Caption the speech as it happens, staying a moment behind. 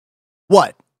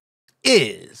What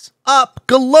is up,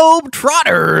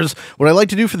 Globetrotters? What I like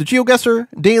to do for the Geoguessr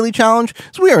Daily Challenge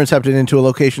is we are incepted into a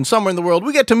location somewhere in the world.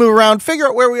 We get to move around, figure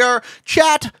out where we are.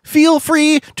 Chat, feel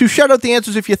free to shout out the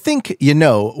answers if you think you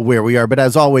know where we are. But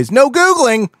as always, no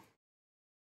Googling.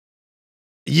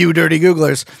 You dirty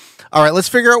Googlers. All right, let's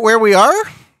figure out where we are.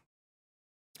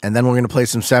 And then we're going to play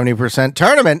some 70%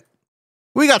 tournament.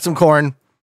 We got some corn.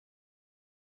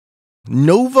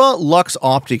 Nova Lux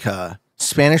Optica.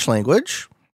 Spanish language.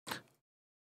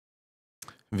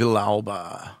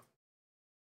 Villalba.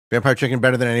 Vampire Chicken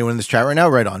better than anyone in this chat right now?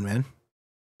 Right on, man.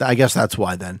 I guess that's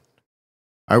why then.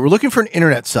 All right, we're looking for an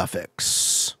internet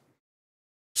suffix.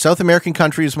 South American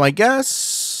country is my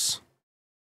guess.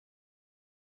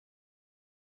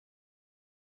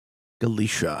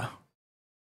 Galicia.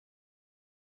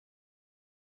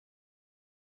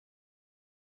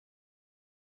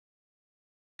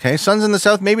 Okay, sun's in the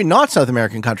south, maybe not South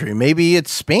American country. Maybe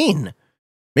it's Spain.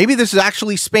 Maybe this is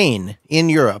actually Spain in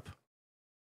Europe.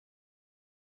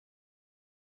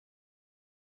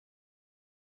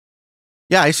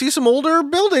 Yeah, I see some older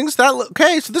buildings.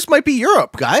 Okay, so this might be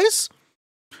Europe, guys.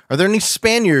 Are there any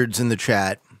Spaniards in the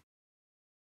chat?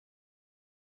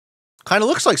 Kind of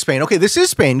looks like Spain. Okay, this is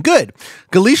Spain. Good.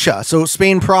 Galicia, so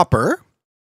Spain proper.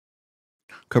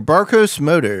 Cabarcos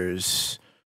Motors.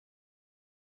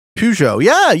 Peugeot.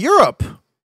 Yeah, Europe.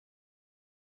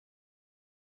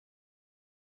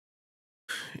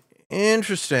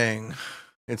 Interesting.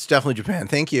 It's definitely Japan.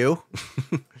 Thank you.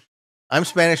 I'm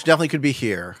Spanish. Definitely could be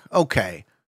here. Okay.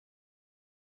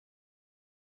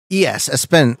 Yes,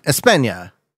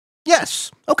 España.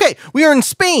 Yes. Okay, we are in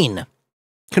Spain.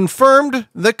 Confirmed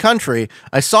the country.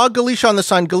 I saw Galicia on the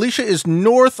sign. Galicia is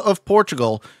north of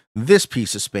Portugal. This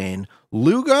piece of Spain.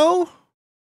 Lugo?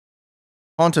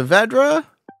 Pontevedra?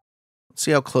 Let's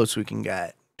see how close we can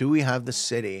get. Do we have the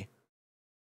city?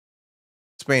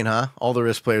 Spain, huh? All the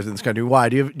risk players in this country. Why?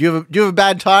 Do you have a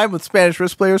bad time with Spanish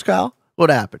risk players, Kyle? What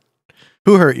happened?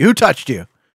 Who hurt you? Who touched you?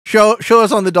 Show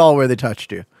us on the doll where they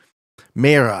touched you.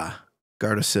 Mera,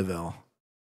 Guardia Civil,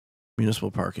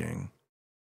 municipal parking.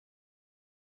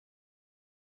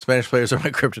 Spanish players are my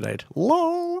kryptonite.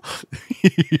 Lol.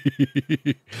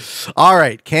 All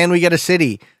right, can we get a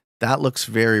city? That looks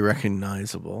very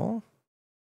recognizable.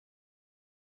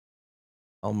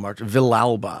 I'll mark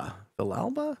Villalba.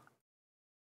 Villalba?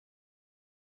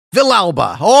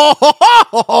 Villalba.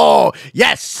 Oh,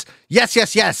 yes. Yes.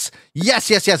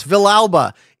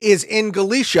 Villalba is in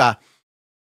Galicia.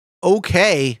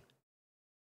 Okay.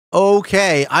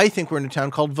 I think we're in a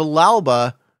town called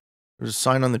Villalba. There's a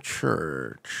sign on the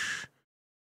church.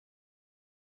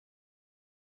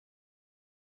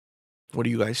 What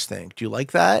do you guys think? Do you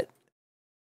like that?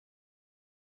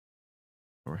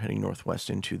 We're heading northwest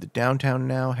into the downtown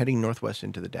now. Heading northwest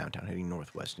into the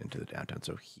downtown.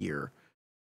 So here.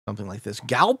 Something like this.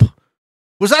 Galp?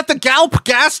 Was that the Galp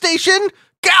gas station?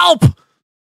 Galp!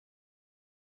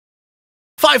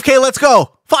 5K, let's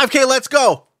go. 5K, let's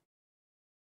go.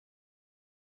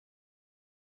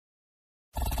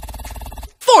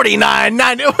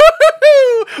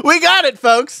 49.90. We got it,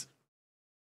 folks.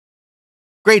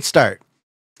 Great start.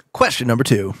 Question number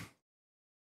 2.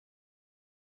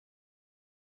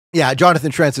 Yeah,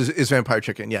 Jonathan Trent's is Vampire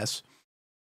Chicken, yes.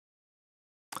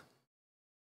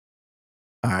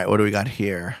 All right, what do we got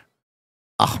here?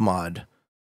 Ahmad.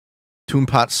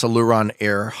 Tumpat Saluran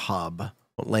Air Hub.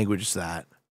 What language is that?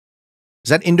 Is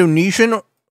that Indonesian?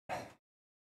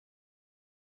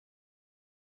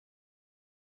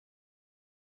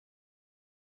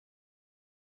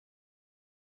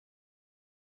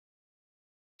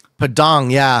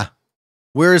 Padang, yeah.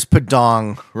 Where is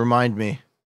Padang? Remind me.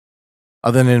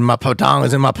 Other than my Padang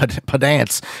is in my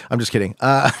Padants. I'm just kidding.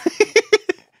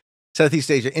 Southeast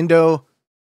Asia.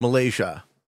 Malaysia.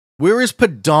 Where is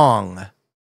Padang?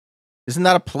 Isn't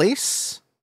that a place?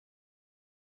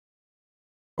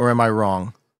 Or am I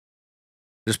wrong?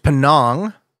 There's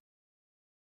Penang.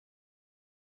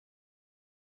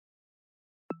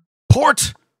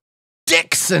 Port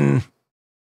Dickson.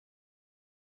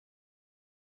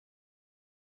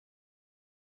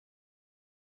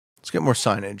 Let's get more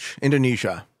signage.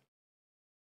 Indonesia.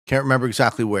 Can't remember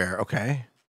exactly where. Okay.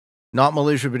 Not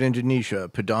Malaysia, but Indonesia.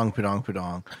 Padang.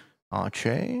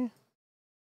 Aceh?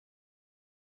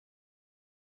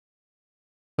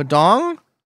 Padang?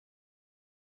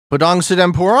 Padang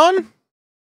Sidampuran?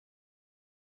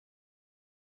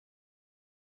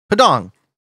 Padang.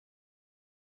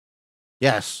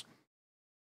 Yes.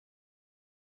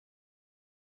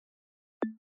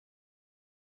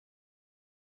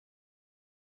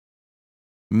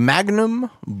 Magnum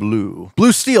Blue.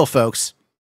 Blue steel, folks.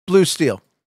 Blue steel.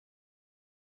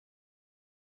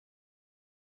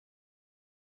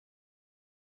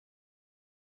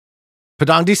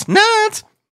 Padang these nuts.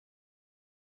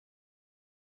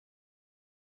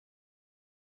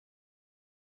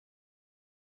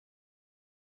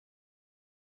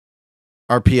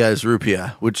 Rupiah is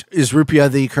rupiah, which is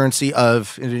rupiah the currency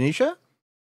of Indonesia?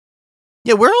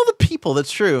 Yeah, where are all the people?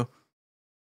 That's true.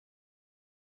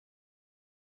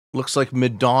 Looks like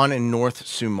Medan in North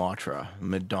Sumatra.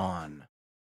 Medan.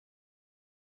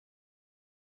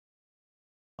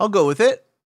 I'll go with it.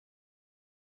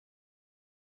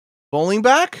 Bowling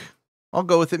back? I'll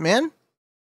go with it, man.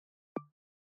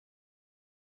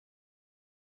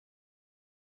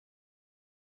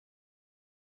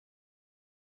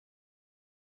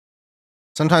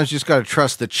 Sometimes you just got to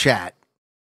trust the chat.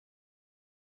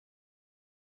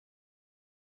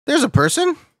 There's a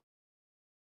person.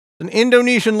 An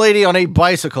Indonesian lady on a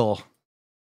bicycle.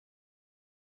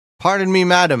 Pardon me,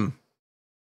 madam.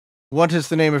 What is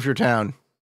the name of your town?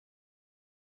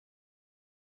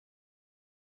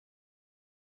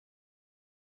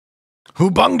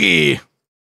 Hubungi.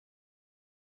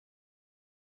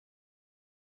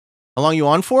 How long are you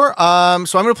on for? So I'm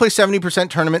going to play 70%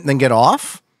 tournament and then get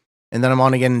off. And then I'm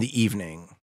on again in the evening.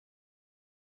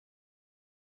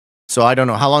 So I don't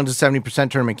know. How long does 70%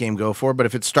 tournament game go for? But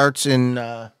if it starts in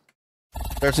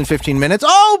 15 minutes.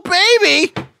 Oh,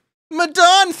 baby!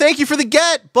 Madon, thank you for the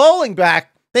get. Bowling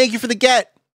back. Thank you for the get.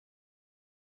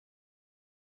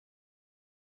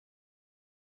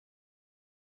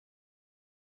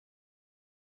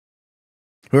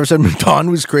 Whoever said Madon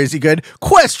was crazy good.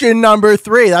 Question number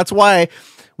 3. That's why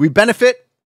we benefit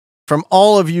from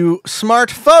all of you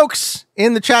smart folks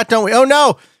in the chat, don't we? Oh,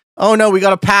 no. Oh, no. We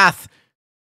got a path.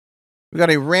 We got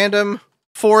a random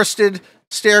forested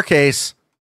staircase.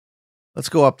 Let's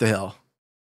go up the hill.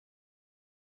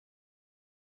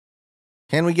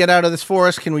 Can we get out of this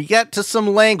forest? Can we get to some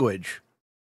language?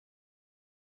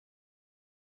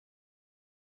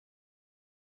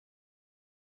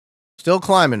 Still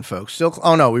climbing, folks.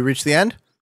 Oh, no. We reached the end?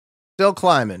 Still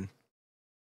climbing.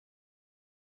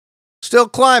 Still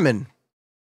climbing.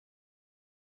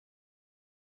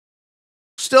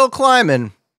 Still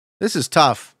climbing. This is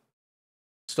tough.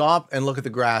 Stop and look at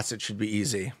the grass. It should be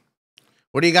easy.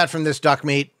 What do you got from this, duck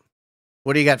meat?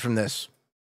 What do you get from this?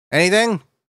 Anything?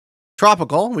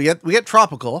 Tropical. We get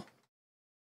tropical.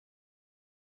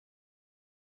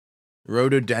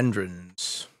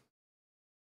 Rhododendrons.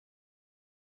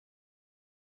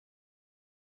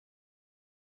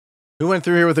 Who went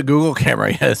through here with a Google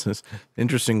camera? Yes, it's an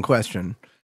interesting question.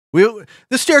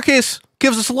 This staircase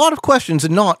gives us a lot of questions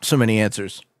and not so many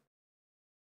answers.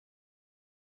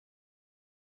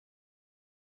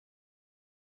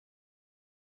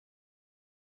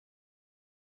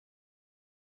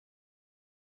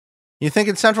 You think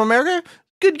it's Central America?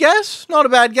 Good guess. Not a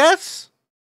bad guess.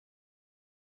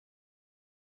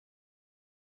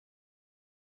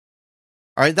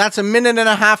 All right, that's a minute and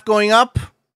a half going up.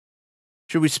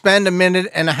 Should we spend a minute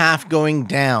and a half going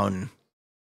down?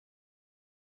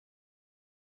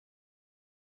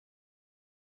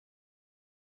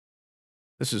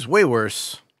 This is way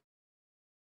worse.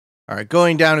 All right,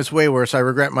 going down is way worse. I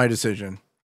regret my decision.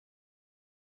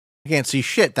 I can't see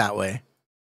shit that way.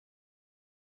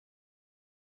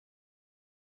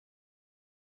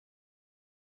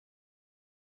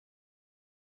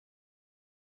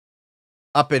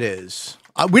 Up it is.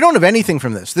 We don't have anything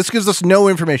from this. This gives us no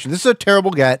information. This is a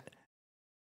terrible get.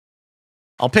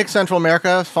 I'll pick Central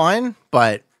America, fine,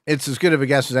 but it's as good of a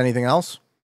guess as anything else.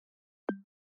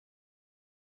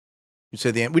 You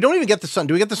say the end. We don't even get the sun.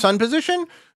 Do we get the sun position?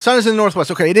 Sun is in the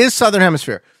northwest. Okay, it is southern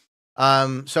hemisphere.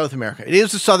 South America. It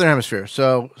is the southern hemisphere.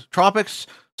 So tropics,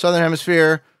 southern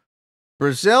hemisphere,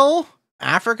 Brazil,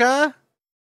 Africa.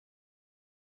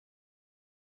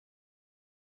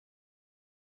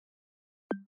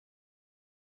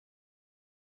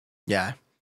 Yeah.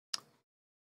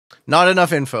 Not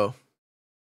enough info.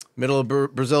 Middle of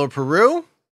Brazil or Peru.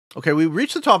 Okay, we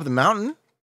reached the top of the mountain.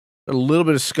 Got a little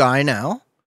bit of sky now.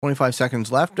 25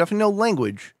 seconds left. Definitely no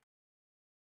language.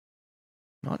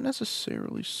 Not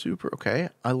necessarily super. Okay,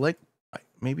 I like...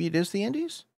 Maybe it is the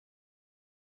Andes?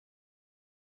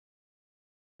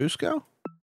 Cusco?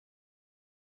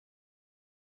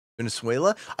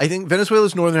 Venezuela? I think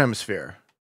Venezuela's northern hemisphere.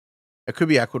 It could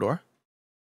be Ecuador.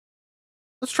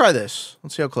 Let's try this.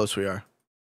 Let's see how close we are.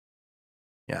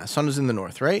 Yeah, sun is in the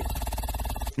north, right?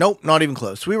 Nope, not even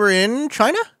close. We were in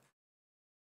China?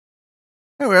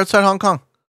 Yeah, we're outside Hong Kong.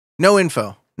 No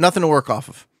info. Nothing to work off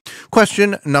of.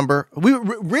 Question number...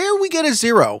 Rare we get a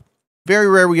 0. Very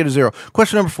rare we get a 0.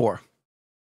 Question number 4.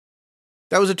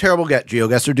 That was a terrible get,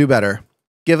 Geoguessr. Do better.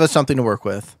 Give us something to work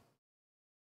with.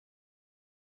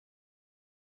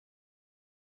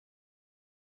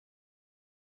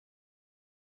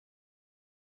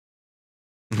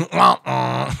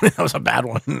 That was a bad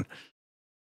one.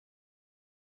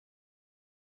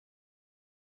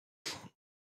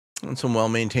 And some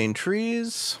well-maintained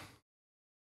trees.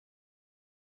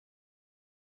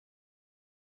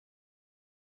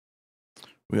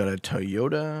 We got a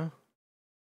Toyota.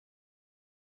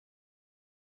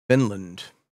 Finland.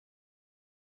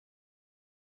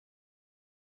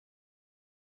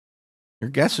 Your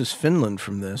guess is Finland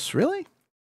from this. Really?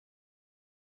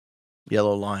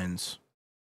 Yellow lines.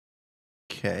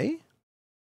 Okay.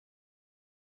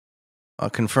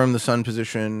 Confirm the sun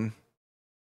position.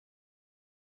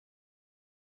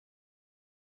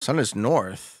 Sun is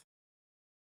north.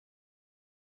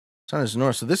 Sun is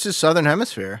north. So this is southern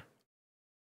hemisphere.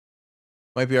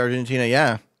 Might be Argentina.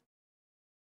 Yeah.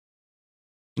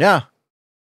 Yeah.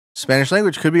 Spanish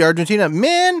language could be Argentina.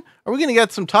 Man, are we going to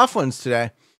get some tough ones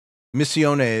today?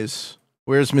 Misiones.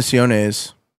 Where's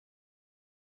Misiones?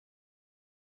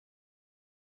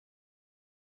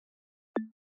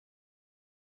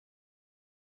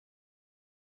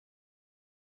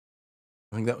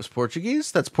 I think that was Portuguese.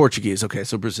 That's Portuguese. Okay,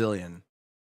 so Brazilian.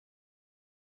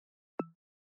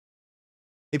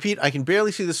 Hey, Pete, I can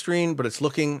barely see the screen, but it's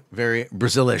looking very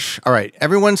Brazilish. All right,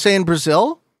 everyone saying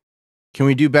Brazil? Can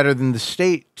we do better than the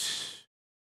state?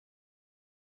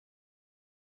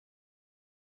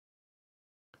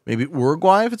 Maybe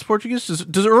Uruguay if it's Portuguese?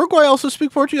 Does Uruguay also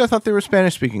speak Portuguese? I thought they were a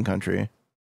Spanish-speaking country.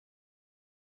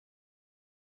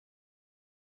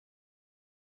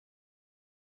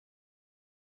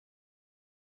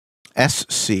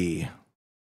 SC.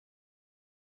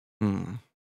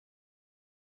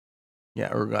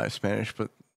 Yeah, Uruguay is Spanish,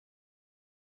 but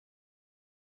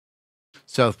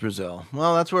South Brazil.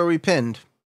 Well, that's where we pinned.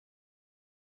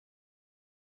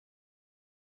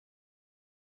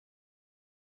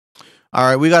 All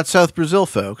right, we got South Brazil,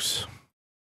 folks.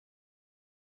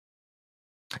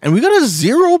 And we got a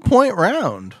 0-point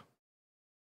round.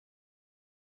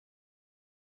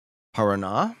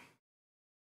 Paraná.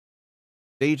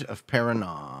 State of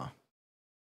Paraná.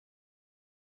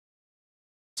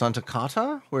 Santa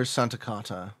Cata? Where's Santa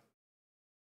Cata?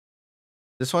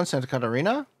 This one, Santa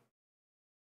Catarina?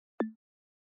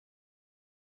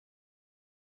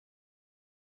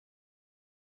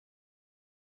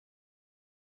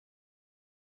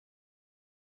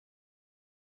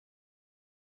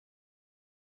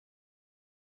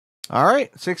 All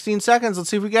right, 16 seconds. Let's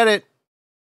see if we get it.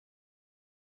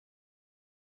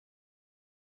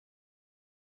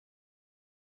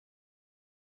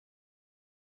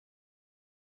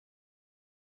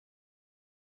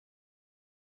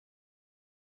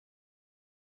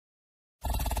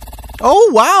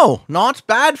 Oh, wow. Not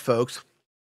bad, folks.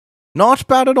 Not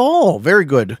bad at all. Very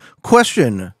good.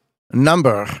 Question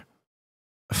number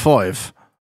 5.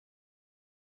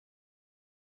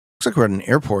 Looks like we're at an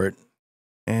airport,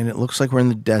 and it looks like we're in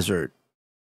the desert.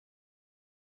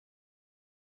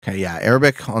 Okay, yeah,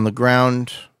 Arabic on the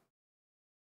ground.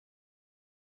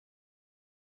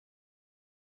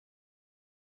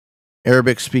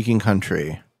 Arabic-speaking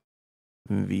country.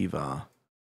 Viva.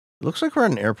 It looks like we're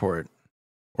at an airport.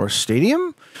 Or a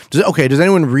stadium? Does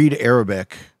anyone read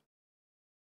Arabic?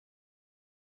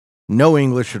 No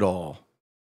English at all.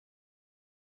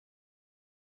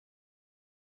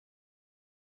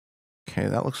 Okay,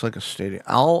 that looks like a stadium.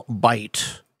 I'll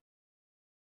bite.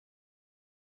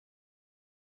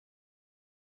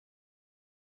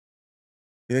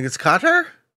 You think it's Qatar?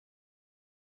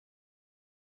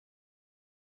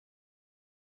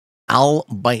 I'll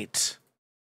bite.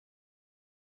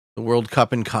 The World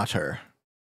Cup in Qatar.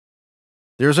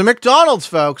 There's a McDonald's,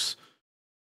 folks.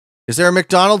 Is there a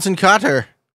McDonald's in Qatar?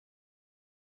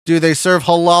 Do they serve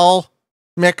halal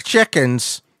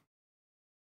McChickens?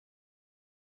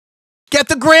 Get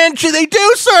the they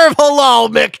do serve halal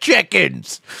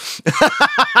McChickens.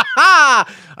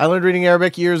 I learned reading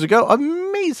Arabic years ago.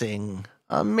 Amazing.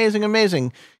 Amazing,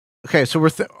 amazing. Okay, so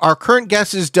our current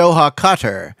guess is Doha,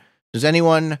 Qatar. Does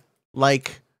anyone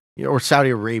like, or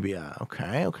Saudi Arabia?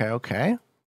 Okay.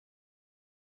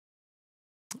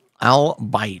 I'll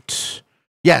bite.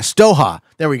 Yes, Doha.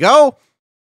 There we go.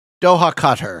 Doha,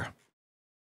 Qatar.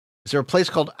 Is there a place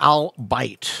called Al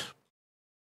Bite?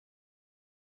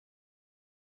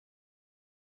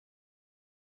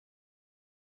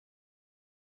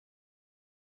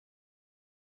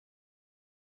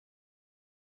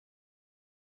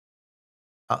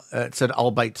 It said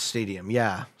Al Bite Stadium.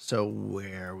 Yeah. So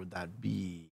where would that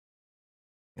be?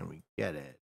 Can we get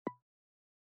it?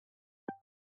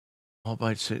 Al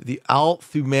Bite Stadium. The Al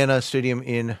Thumaina Stadium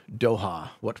in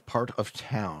Doha. What part of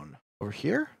town? Over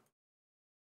here?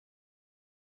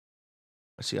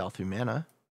 I see Al Thumaina.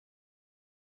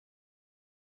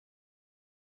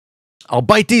 I'll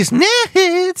bite these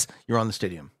nits. You're on the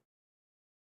stadium.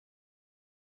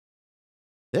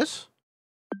 This?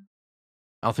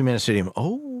 Althumana Stadium.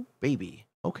 Oh, baby.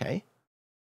 Okay.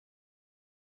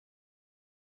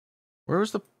 Where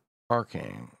was the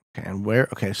parking? Okay, and where?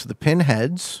 Okay, so the pin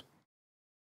heads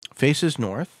faces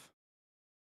north.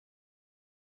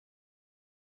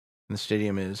 And the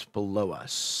stadium is below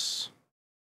us.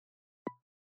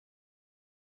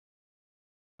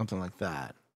 Something like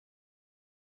that.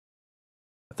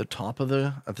 At the top of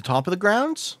the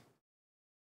grounds?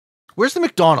 Where's the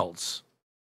McDonald's?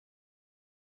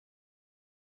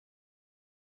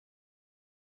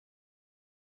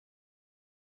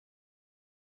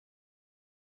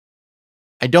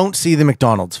 I don't see the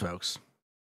McDonald's, folks.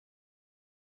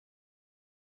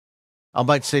 Al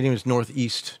Bayt Stadium is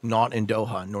northeast, not in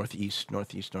Doha. Northeast.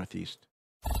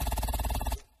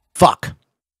 Fuck.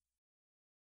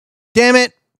 Damn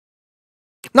it.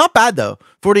 Not bad, though.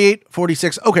 48,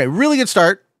 46. Okay, really good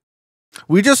start.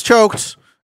 We just choked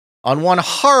on one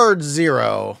hard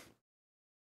 0.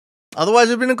 Otherwise,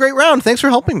 it would have been a great round. Thanks for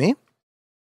helping me.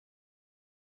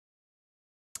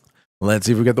 Let's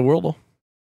see if we get the Worldle.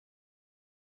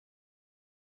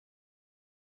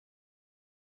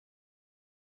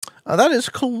 That is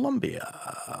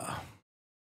Colombia.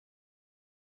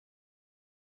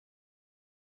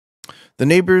 The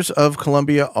neighbors of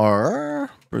Colombia are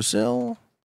Brazil,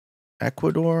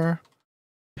 Ecuador,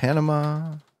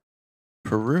 Panama,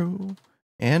 Peru,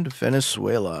 and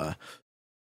Venezuela.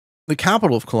 The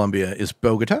capital of Colombia is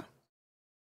Bogota.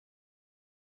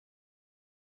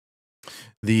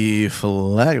 The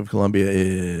flag of Colombia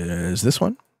is this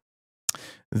one.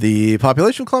 The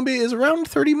population of Colombia is around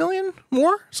 30 million,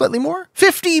 more, slightly more.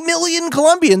 50 million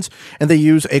Colombians, and they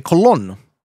use a colon,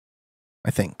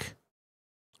 I think.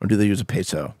 Or do they use a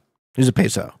peso? Use a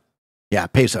peso. Yeah,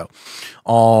 peso.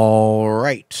 All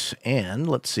right, and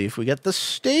let's see if we get the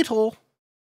statal.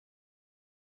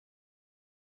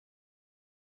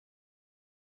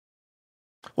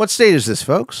 What state is this,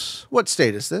 folks? What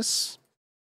state is this?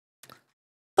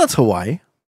 That's Hawaii.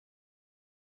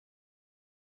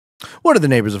 What are the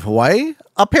neighbors of Hawaii?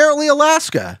 Apparently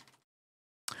Alaska.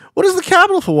 What is the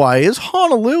capital of Hawaii? Is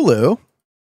Honolulu.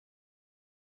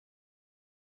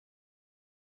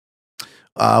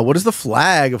 What is the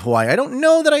flag of Hawaii? I don't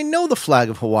know that I know the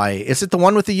flag of Hawaii. Is it the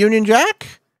one with the Union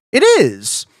Jack? It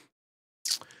is.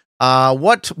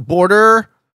 What border?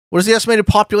 What is the estimated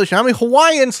population? How many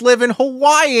Hawaiians live in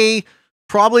Hawaii?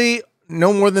 Probably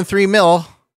no more than 3 mil.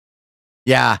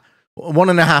 Yeah,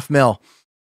 1.5 mil.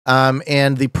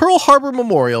 And the Pearl Harbor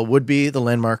Memorial would be the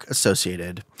landmark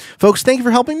associated. Folks, thank you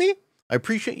for helping me. I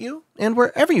appreciate you. And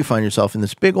wherever you find yourself in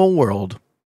this big old world,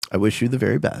 I wish you the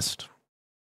very best.